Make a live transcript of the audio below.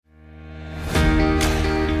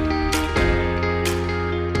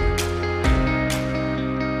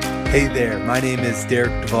Hey there, my name is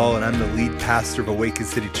Derek Duvall and I'm the lead pastor of Awaken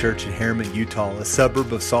City Church in Harriman, Utah, a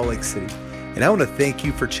suburb of Salt Lake City. And I want to thank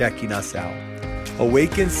you for checking us out.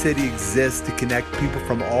 Awaken City exists to connect people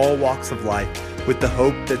from all walks of life with the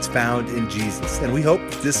hope that's found in Jesus. And we hope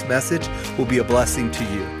that this message will be a blessing to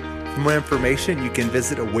you. For more information, you can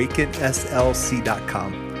visit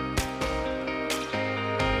awakenslc.com.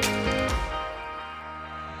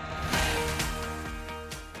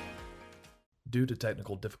 Due to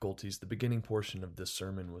technical difficulties, the beginning portion of this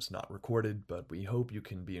sermon was not recorded, but we hope you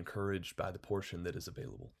can be encouraged by the portion that is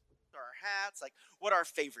available. Our hats, like what our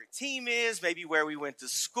favorite team is, maybe where we went to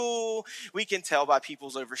school. We can tell by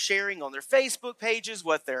people's oversharing on their Facebook pages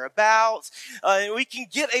what they're about. We can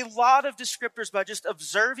get a lot of descriptors by just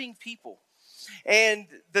observing people. And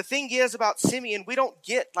the thing is about Simeon, we don't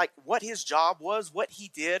get like what his job was, what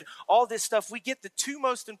he did, all this stuff. We get the two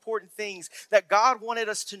most important things that God wanted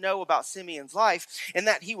us to know about Simeon's life, and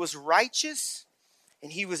that he was righteous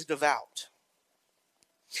and he was devout.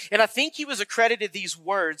 And I think he was accredited these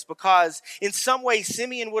words because in some way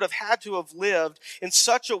Simeon would have had to have lived in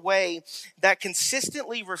such a way that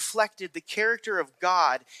consistently reflected the character of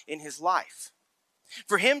God in his life.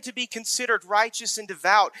 For him to be considered righteous and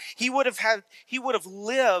devout, he would have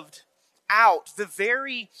lived out the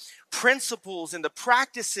very principles and the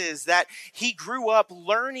practices that he grew up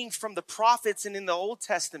learning from the prophets and in the Old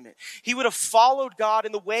Testament. He would have followed God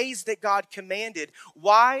in the ways that God commanded.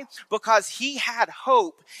 Why? Because he had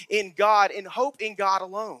hope in God and hope in God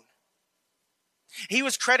alone. He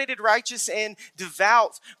was credited righteous and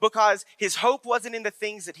devout because his hope wasn't in the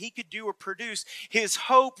things that he could do or produce. His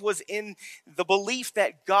hope was in the belief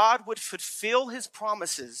that God would fulfill his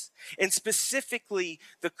promises, and specifically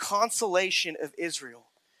the consolation of Israel.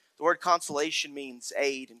 The word consolation means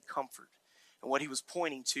aid and comfort. And what he was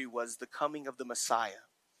pointing to was the coming of the Messiah,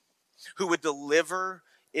 who would deliver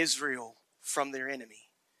Israel from their enemy.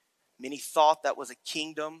 Many thought that was a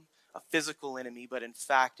kingdom, a physical enemy, but in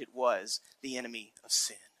fact it was the enemy of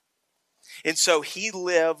sin. And so he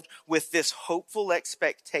lived with this hopeful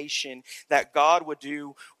expectation that God would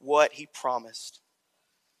do what he promised.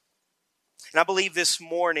 And I believe this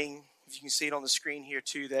morning, if you can see it on the screen here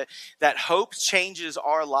too, that hope changes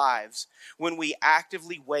our lives when we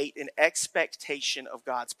actively wait in expectation of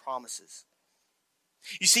God's promises.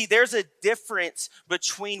 You see, there's a difference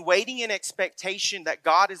between waiting in expectation that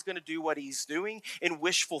God is going to do what he's doing and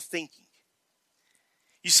wishful thinking.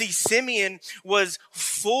 You see, Simeon was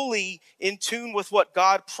fully in tune with what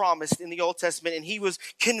God promised in the Old Testament, and he was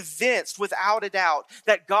convinced without a doubt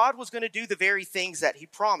that God was going to do the very things that he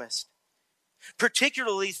promised,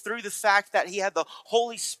 particularly through the fact that he had the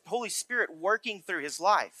Holy Spirit working through his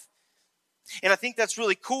life. And I think that's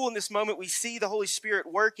really cool in this moment. We see the Holy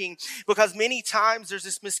Spirit working because many times there's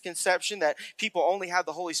this misconception that people only have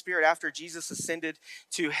the Holy Spirit after Jesus ascended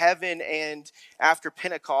to heaven and after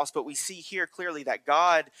Pentecost. But we see here clearly that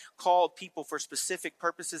God called people for specific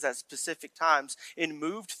purposes at specific times and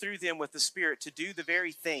moved through them with the Spirit to do the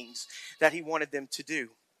very things that he wanted them to do.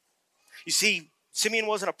 You see, Simeon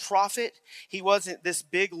wasn't a prophet. He wasn't this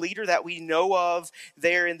big leader that we know of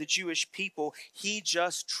there in the Jewish people. He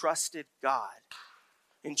just trusted God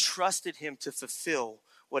and trusted him to fulfill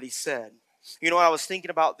what he said. You know, when I was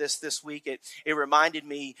thinking about this week, it reminded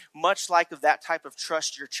me much like of that type of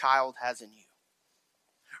trust your child has in you.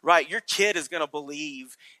 Right, your kid is going to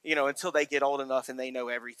believe, until they get old enough and they know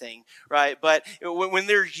everything, right? But when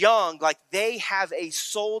they're young, like they have a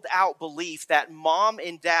sold out belief that mom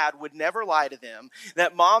and dad would never lie to them,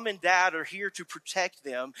 that mom and dad are here to protect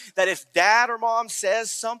them, that if dad or mom says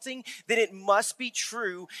something, then it must be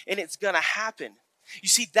true and it's going to happen. You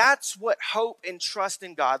see, that's what hope and trust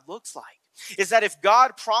in God looks like. Is that if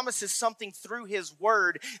God promises something through his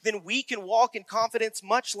word, then we can walk in confidence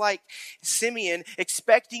much like Simeon,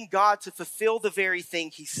 expecting God to fulfill the very thing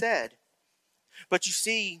he said. But you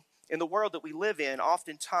see, in the world that we live in,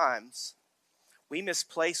 oftentimes we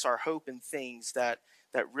misplace our hope in things that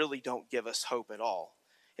really don't give us hope at all.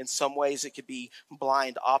 In some ways, it could be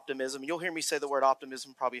blind optimism. You'll hear me say the word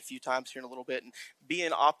optimism probably a few times here in a little bit. And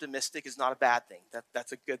being optimistic is not a bad thing.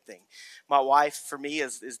 That's a good thing. My wife, for me,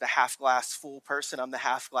 is the half glass full person. I'm the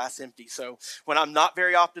half glass empty. So when I'm not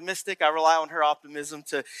very optimistic, I rely on her optimism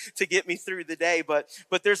to get me through the day. But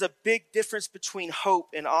there's a big difference between hope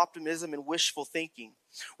and optimism and wishful thinking.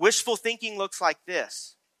 Wishful thinking looks like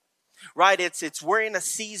this, right? It's we're in a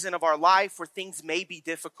season of our life where things may be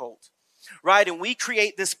difficult. Right, and we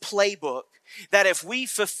create this playbook that if we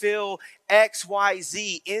fulfill X, Y,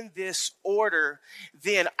 Z in this order,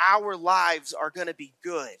 then our lives are going to be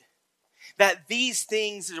good. That these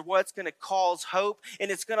things are what's going to cause hope,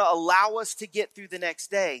 and it's going to allow us to get through the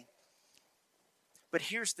next day. But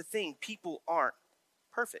here's the thing, people aren't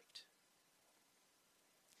perfect.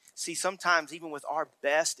 See, sometimes even with our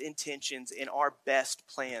best intentions and our best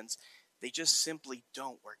plans, they just simply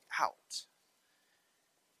don't work out.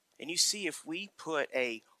 And you see, if we put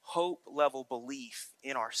a hope level belief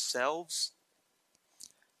in ourselves,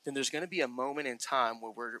 then there's going to be a moment in time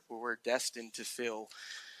where we're destined to feel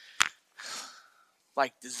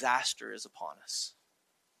like disaster is upon us,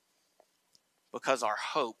 because our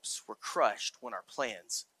hopes were crushed when our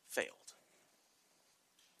plans failed.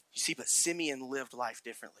 You see, but Simeon lived life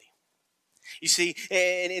differently. You see,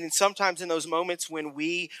 and sometimes in those moments when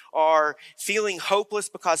we are feeling hopeless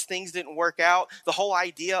because things didn't work out, the whole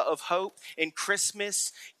idea of hope and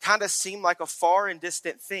Christmas kind of seem like a far and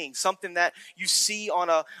distant thing, something that you see on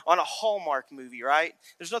a Hallmark movie, right?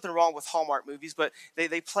 There's nothing wrong with Hallmark movies, but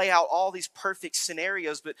they play out all these perfect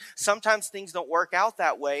scenarios, but sometimes things don't work out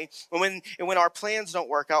that way. And when our plans don't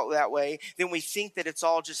work out that way, then we think that it's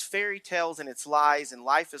all just fairy tales and it's lies and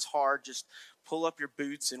life is hard. Just pull up your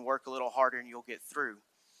boots and work a little harder and you'll get through.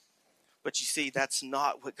 But you see, that's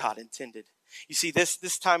not what God intended. You see,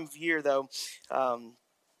 this time of year, though,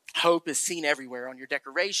 hope is seen everywhere, on your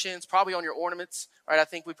decorations, probably on your ornaments, right? I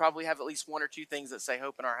think we probably have at least one or two things that say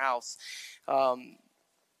hope in our house. And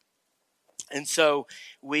so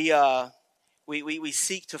we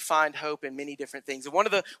seek to find hope in many different things. And one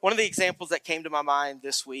of the examples that came to my mind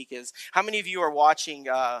this week is, how many of you are watching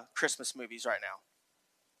Christmas movies right now?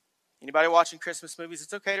 Anybody watching Christmas movies?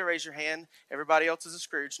 It's okay to raise your hand. Everybody else is a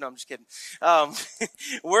Scrooge. No, I'm just kidding.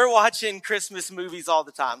 We're watching Christmas movies all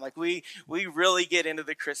the time. Like we really get into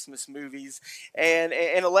the Christmas movies. And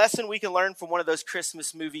a lesson we can learn from one of those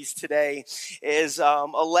Christmas movies today is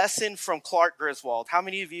a lesson from Clark Griswold. How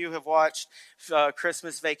many of you have watched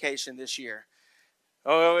Christmas Vacation this year?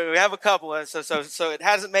 Oh, we have a couple, so it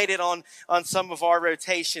hasn't made it on some of our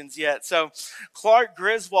rotations yet. So Clark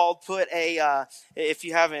Griswold put if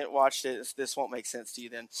you haven't watched it, this won't make sense to you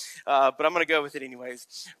then, but I'm going to go with it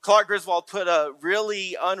anyways. Clark Griswold put a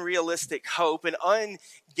really unrealistic hope, an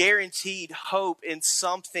unguaranteed hope in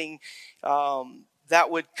something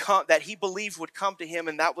that he believed would come to him,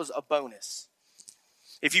 and that was a bonus.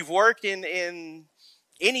 If you've worked in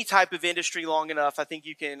any type of industry long enough, I think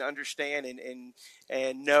you can understand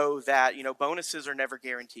and know that, bonuses are never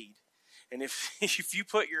guaranteed. And if you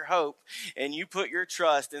put your hope and you put your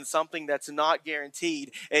trust in something that's not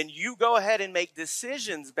guaranteed, and you go ahead and make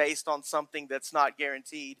decisions based on something that's not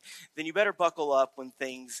guaranteed, then you better buckle up when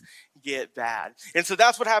things get bad. And so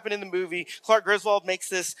that's what happened in the movie. Clark Griswold makes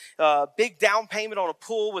this big down payment on a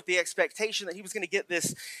pool with the expectation that he was going to get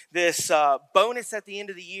this bonus at the end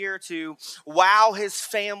of the year to wow his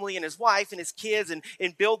family and his wife and his kids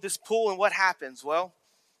and build this pool. And what happens? Well,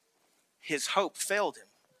 his hope failed him.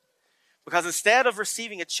 Because instead of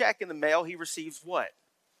receiving a check in the mail, he receives what?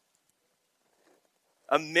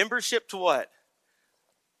 A membership to what?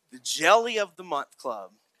 The Jelly of the Month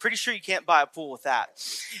Club. Pretty sure you can't buy a pool with that.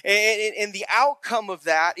 And the outcome of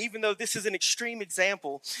that, even though this is an extreme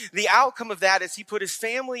example, the outcome of that is he put his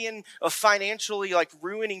family in a financially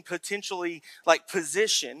ruining potentially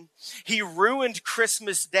position. He ruined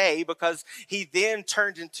Christmas Day because he then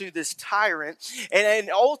turned into this tyrant. And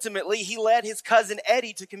ultimately he led his cousin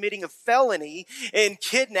Eddie to committing a felony and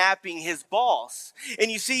kidnapping his boss. And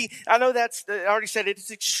you see, I know I already said it's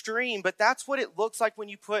extreme, but that's what it looks like when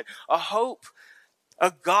you put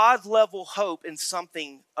a God-level hope in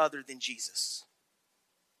something other than Jesus.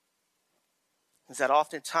 Is that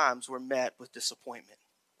oftentimes we're met with disappointment.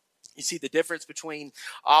 You see, the difference between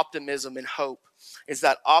optimism and hope is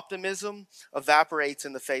that optimism evaporates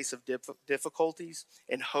in the face of difficulties,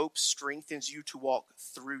 and hope strengthens you to walk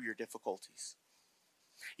through your difficulties.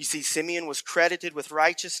 You see, Simeon was credited with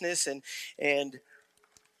righteousness and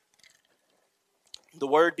the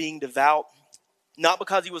word being devout. Not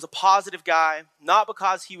because he was a positive guy, not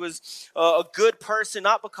because he was a good person,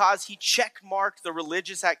 not because he checkmarked the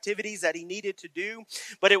religious activities that he needed to do,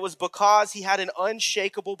 but it was because he had an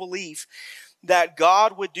unshakable belief that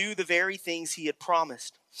God would do the very things he had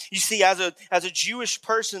promised. You see, as a Jewish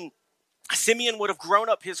person, Simeon would have grown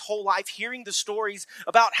up his whole life hearing the stories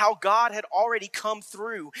about how God had already come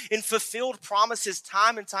through and fulfilled promises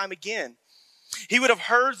time and time again. He would have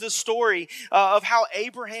heard the story of how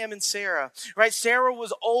Abraham and Sarah, right? Sarah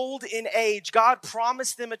was old in age. God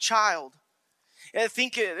promised them a child. And I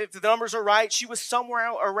think if the numbers are right, she was somewhere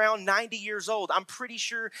around 90 years old. I'm pretty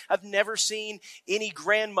sure I've never seen any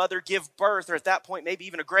grandmother give birth, or at that point, maybe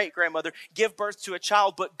even a great-grandmother, give birth to a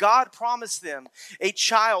child. But God promised them a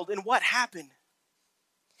child. And what happened?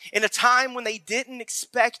 In a time when they didn't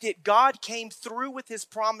expect it, God came through with his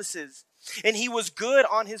promises. And he was good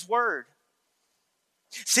on his word.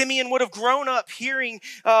 Simeon would have grown up hearing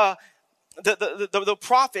the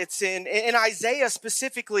prophets in Isaiah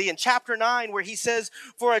specifically in chapter 9 where he says,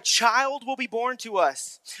 "For a child will be born to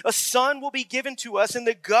us, a son will be given to us, and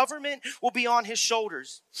the government will be on his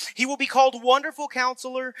shoulders. He will be called Wonderful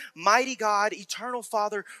Counselor, Mighty God, Eternal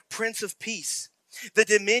Father, Prince of Peace. His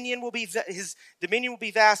dominion will be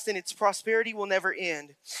vast, and its prosperity will never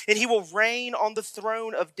end. And he will reign on the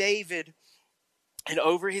throne of David and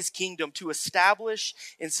over his kingdom, to establish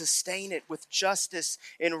and sustain it with justice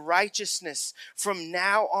and righteousness from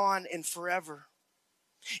now on and forever."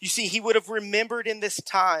 You see, he would have remembered in this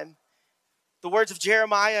time the words of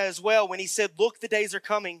Jeremiah as well when he said, "Look, the days are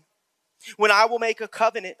coming when I will make a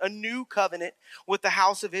covenant, a new covenant with the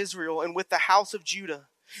house of Israel and with the house of Judah.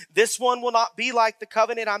 This one will not be like the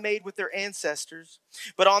covenant I made with their ancestors.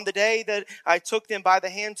 But on the day that I took them by the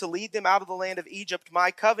hand to lead them out of the land of Egypt,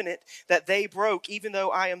 my covenant that they broke, even though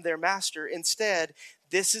I am their master. Instead,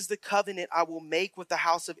 this is the covenant I will make with the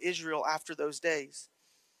house of Israel after those days.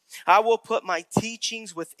 I will put my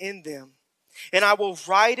teachings within them, and I will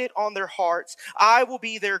write it on their hearts. I will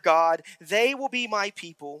be their God. They will be my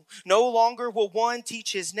people. No longer will one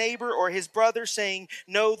teach his neighbor or his brother, saying,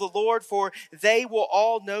 'Know the Lord,' for they will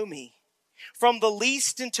all know me, from the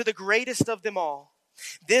least into the greatest of them all.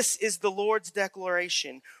 This is the Lord's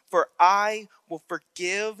declaration, for I will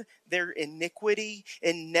forgive their iniquity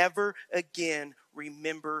and never again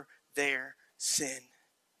remember their sin."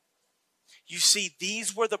 You see,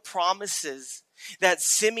 these were the promises that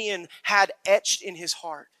Simeon had etched in his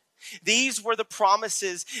heart. These were the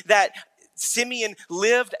promises that Simeon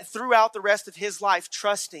lived throughout the rest of his life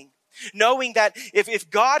trusting, knowing that if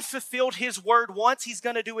God fulfilled his word once, he's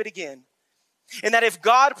going to do it again. And that if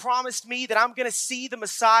God promised me that I'm going to see the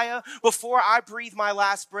Messiah before I breathe my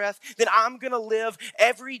last breath, then I'm going to live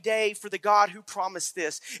every day for the God who promised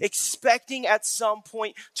this, expecting at some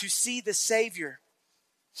point to see the Savior.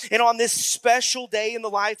 And on this special day in the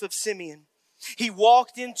life of Simeon, he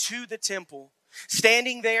walked into the temple.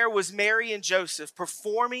 Standing there was Mary and Joseph,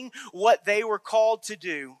 performing what they were called to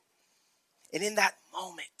do. And in that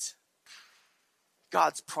moment,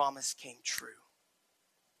 God's promise came true.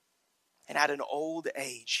 And at an old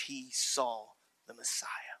age, he saw the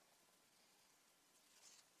Messiah.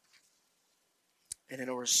 And in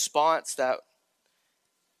a response that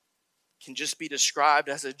can just be described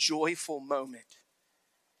as a joyful moment,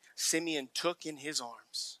 Simeon took in his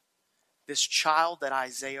arms this child that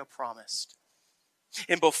Isaiah promised.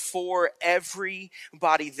 And before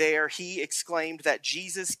everybody there, he exclaimed that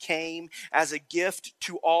Jesus came as a gift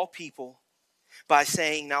to all people by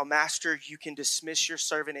saying, "Now, Master, you can dismiss your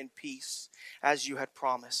servant in peace as you had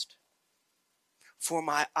promised. For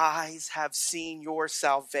my eyes have seen your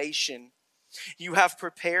salvation. You have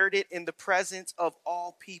prepared it in the presence of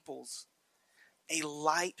all peoples, a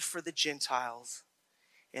light for the Gentiles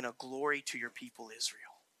and a glory to your people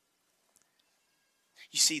Israel."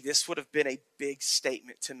 You see, this would have been a big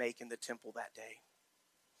statement to make in the temple that day.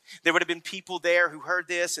 There would have been people there who heard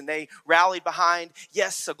this and they rallied behind,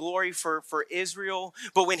 yes, a glory for Israel.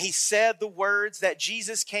 But when he said the words that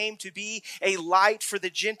Jesus came to be a light for the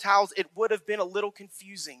Gentiles, it would have been a little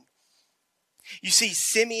confusing. You see,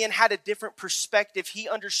 Simeon had a different perspective. He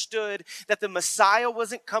understood that the Messiah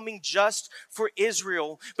wasn't coming just for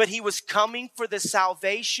Israel, but he was coming for the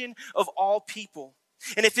salvation of all people.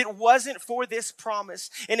 And if it wasn't for this promise,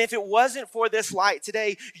 and if it wasn't for this light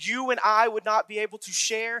today, you and I would not be able to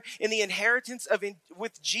share in the inheritance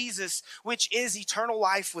with Jesus, which is eternal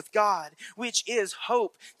life with God, which is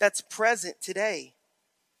hope that's present today.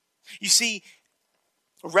 You see,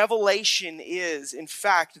 revelation is, in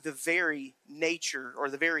fact, the very nature or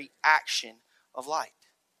the very action of light.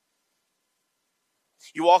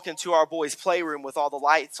 You walk into our boys' playroom with all the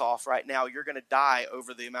lights off right now, you're going to die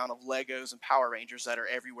over the amount of Legos and Power Rangers that are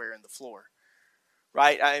everywhere in the floor,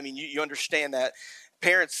 right? I mean, you understand that.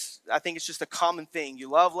 Parents, I think it's just a common thing. You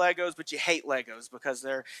love Legos, but you hate Legos because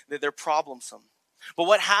they're problemsome. But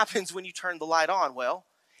what happens when you turn the light on? Well,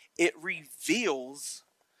 it reveals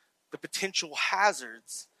the potential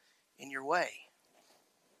hazards in your way.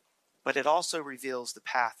 But it also reveals the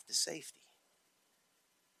path to safety.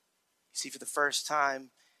 You see, for the first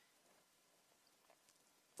time,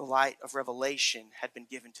 the light of revelation had been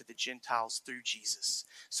given to the Gentiles through Jesus,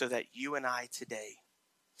 so that you and I today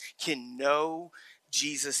can know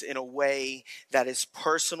Jesus in a way that is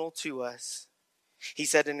personal to us. He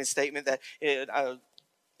said in his statement that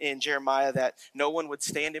in Jeremiah that no one would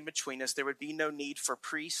stand in between us. There would be no need for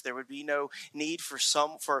priests. There would be no need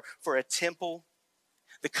for a temple.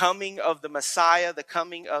 The coming of the Messiah, the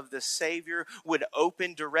coming of the Savior would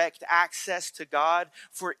open direct access to God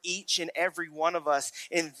for each and every one of us.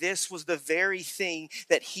 And this was the very thing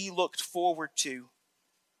that he looked forward to.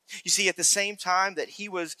 You see, at the same time that he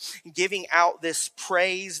was giving out this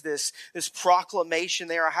praise, this proclamation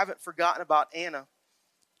there, I haven't forgotten about Anna.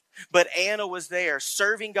 But Anna was there,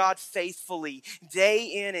 serving God faithfully, day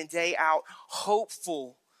in and day out,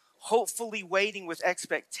 hopefully waiting with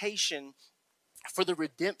expectation for the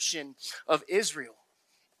redemption of Israel.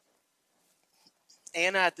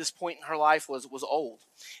 Anna at this point in her life was old.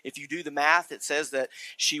 If you do the math, it says that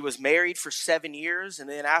she was married for 7 years, and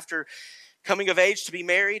then after coming of age to be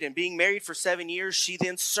married and being married for 7 years, she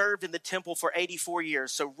then served in the temple for 84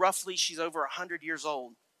 years. So roughly she's over 100 years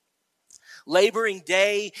old. Laboring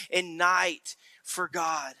day and night for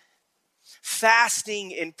God.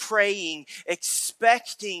 Fasting and praying,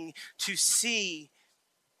 expecting to see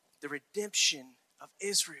the redemption of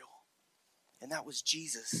Israel. And that was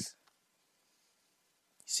Jesus.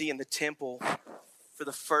 You see, in the temple, for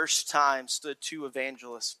the first time, stood two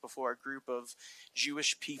evangelists before a group of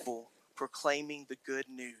Jewish people proclaiming the good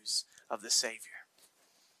news of the Savior.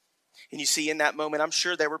 And you see, in that moment, I'm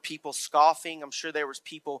sure there were people scoffing. I'm sure there was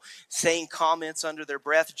people saying comments under their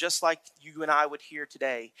breath, just like you and I would hear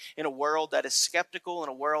today, in a world that is skeptical, in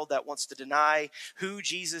a world that wants to deny who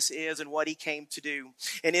Jesus is and what he came to do.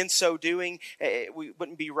 And in so doing, we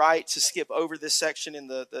wouldn't be right to skip over this section in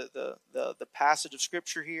the passage of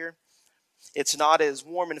Scripture here. It's not as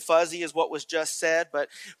warm and fuzzy as what was just said, but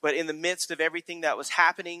in the midst of everything that was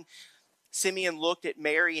happening, Simeon looked at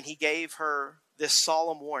Mary and he gave her this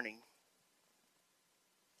solemn warning.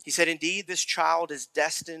 He said, "Indeed, this child is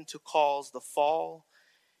destined to cause the fall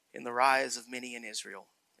and the rise of many in Israel,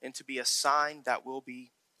 and to be a sign that will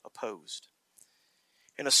be opposed.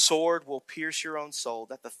 And a sword will pierce your own soul,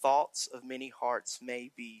 that the thoughts of many hearts may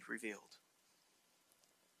be revealed."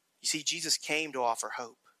 You see, Jesus came to offer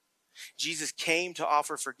hope. Jesus came to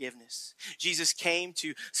offer forgiveness. Jesus came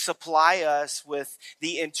to supply us with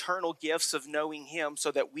the internal gifts of knowing him so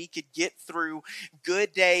that we could get through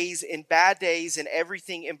good days and bad days and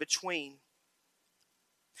everything in between.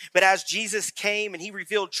 But as Jesus came and he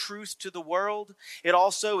revealed truth to the world, it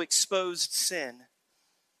also exposed sin.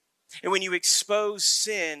 And when you expose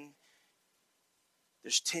sin,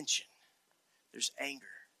 there's tension, there's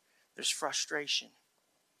anger, there's frustration.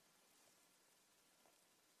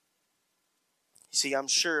 You see, I'm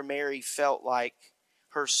sure Mary felt like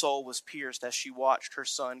her soul was pierced as she watched her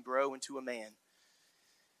son grow into a man,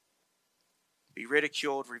 be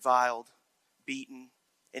ridiculed, reviled, beaten,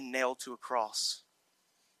 and nailed to a cross.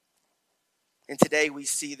 And today we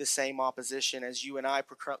see the same opposition as you and I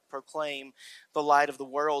proclaim the light of the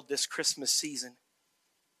world this Christmas season.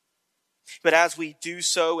 But as we do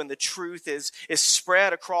so and the truth is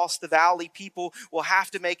spread across the valley, people will have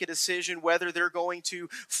to make a decision whether they're going to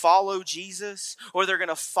follow Jesus or they're going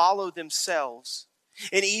to follow themselves.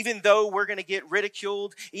 And even though we're going to get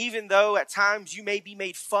ridiculed, even though at times you may be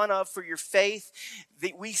made fun of for your faith,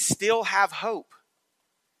 that we still have hope.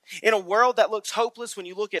 In a world that looks hopeless, when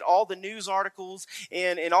you look at all the news articles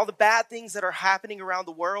and all the bad things that are happening around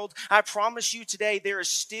the world, I promise you today there is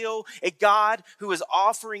still a God who is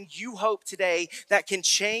offering you hope today that can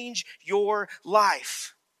change your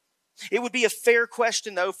life. It would be a fair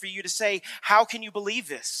question, though, for you to say, how can you believe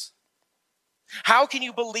this? How can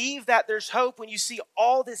you believe that there's hope when you see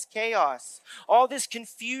all this chaos, all this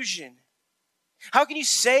confusion? How can you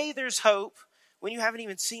say there's hope when you haven't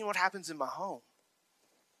even seen what happens in my home?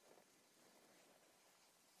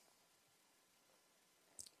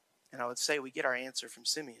 And I would say we get our answer from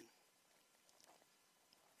Simeon.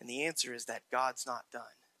 And the answer is that God's not done.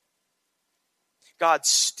 God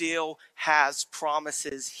still has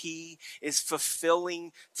promises he is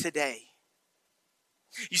fulfilling today.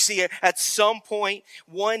 You see, at some point,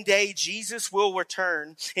 one day, Jesus will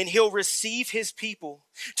return and he'll receive his people.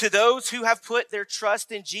 To those who have put their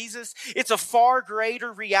trust in Jesus, it's a far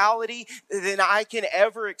greater reality than I can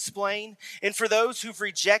ever explain. And for those who've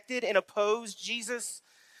rejected and opposed Jesus,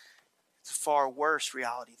 it's a far worse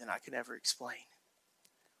reality than I can ever explain.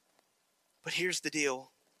 But here's the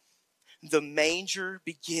deal. The manger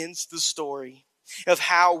begins the story of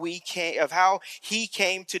how he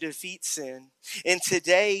came to defeat sin. And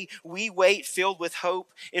today we wait filled with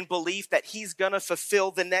hope and belief that he's going to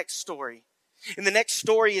fulfill the next story. And the next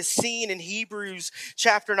story is seen in Hebrews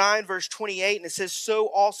chapter 9, verse 28. And it says, "So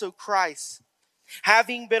also Christ,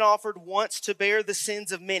 having been offered once to bear the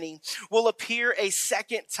sins of many, will appear a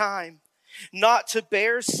second time, not to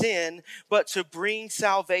bear sin, but to bring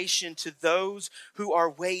salvation to those who are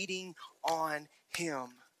waiting on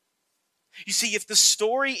him." You see, if the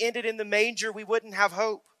story ended in the manger, we wouldn't have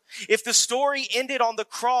hope. If the story ended on the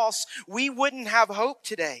cross, we wouldn't have hope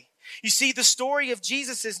today. You see, the story of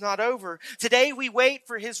Jesus is not over. Today we wait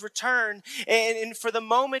for his return and for the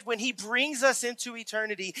moment when he brings us into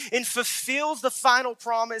eternity and fulfills the final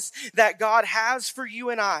promise that God has for you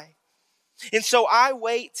and I. And so I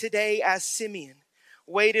wait today as Simeon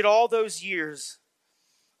waited all those years,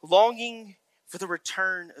 longing for the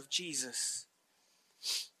return of Jesus.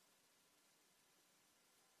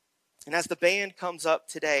 And as the band comes up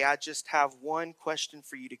today, I just have one question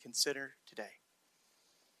for you to consider today.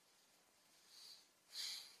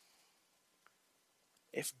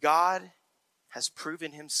 If God has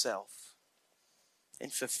proven himself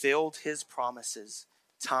and fulfilled his promises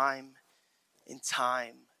time and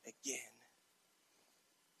time again,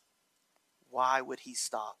 why would he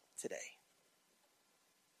stop today?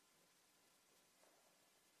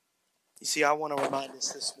 You see, I want to remind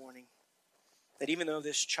us this morning that even though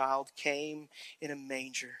this child came in a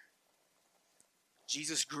manger,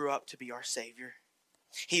 Jesus grew up to be our Savior.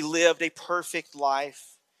 He lived a perfect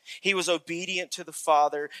life. He was obedient to the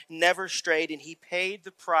Father, never strayed, and he paid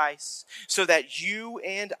the price so that you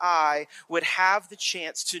and I would have the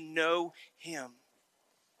chance to know him.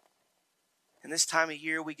 And this time of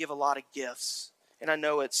year, we give a lot of gifts. And I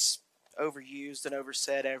know it's overused and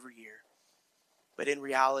oversaid every year. But in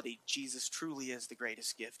reality, Jesus truly is the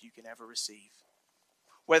greatest gift you can ever receive.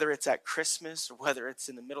 Whether it's at Christmas or whether it's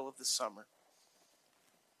in the middle of the summer.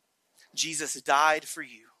 Jesus died for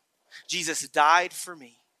you. Jesus died for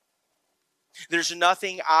me. There's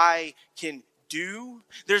nothing I can do.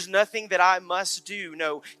 There's nothing that I must do.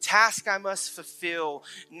 No task I must fulfill.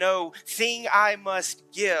 No thing I must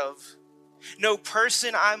give. No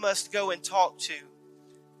person I must go and talk to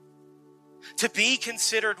be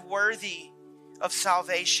considered worthy of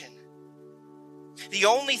salvation. The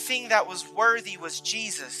only thing that was worthy was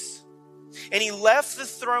Jesus. And he left the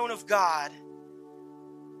throne of God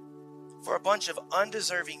for a bunch of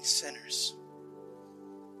undeserving sinners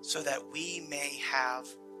so that we may have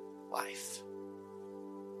life.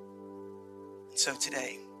 And so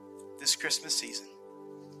today, this Christmas season,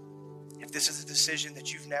 if this is a decision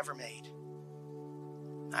that you've never made,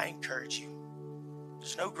 I encourage you,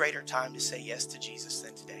 there's no greater time to say yes to Jesus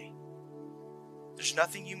than today. There's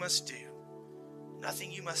nothing you must do,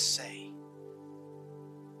 nothing you must say,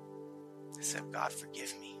 except, God,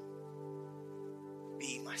 forgive me.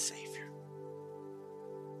 Be my Savior.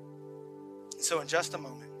 And so in just a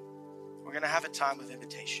moment, we're going to have a time of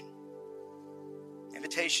invitation.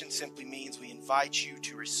 Invitation simply means we invite you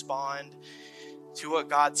to respond to what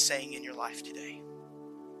God's saying in your life today.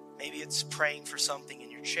 Maybe it's praying for something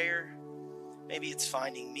in your chair. Maybe it's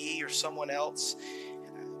finding me or someone else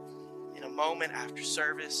in a moment after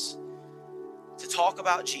service to talk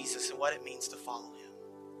about Jesus and what it means to follow him.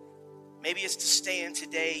 Maybe it's to stand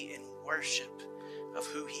today in worship of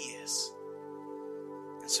who he is.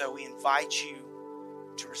 And so we invite you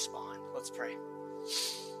to respond. Let's pray.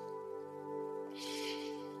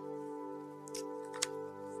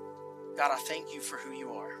 God, I thank you for who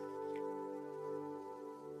you are.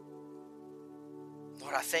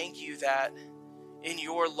 Lord, I thank you that in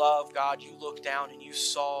your love, God, you looked down and you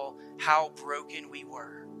saw how broken we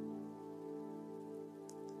were.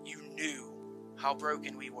 You knew how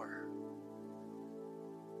broken we were.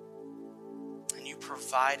 And you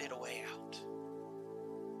provided a way out.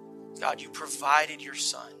 God, you provided your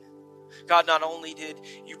Son. God, not only did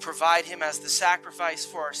you provide him as the sacrifice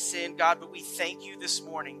for our sin, God, but we thank you this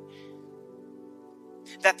morning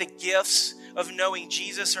that the gifts of knowing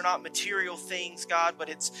Jesus are not material things, God, but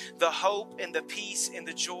it's the hope and the peace and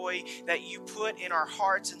the joy that you put in our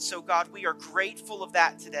hearts. And so, God, we are grateful of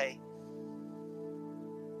that today.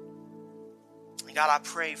 And God, I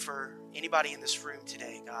pray for anybody in this room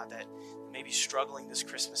today, God, that may be struggling this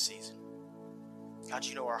Christmas season. God,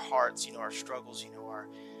 you know our hearts, you know our struggles, you know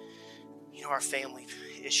our family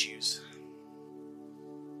issues.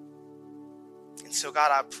 And so,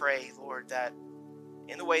 God, I pray, Lord, that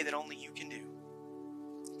in the way that only you can do,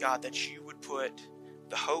 God, that you would put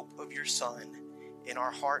the hope of your Son in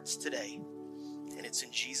our hearts today. And it's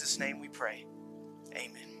in Jesus' name we pray.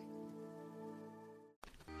 Amen.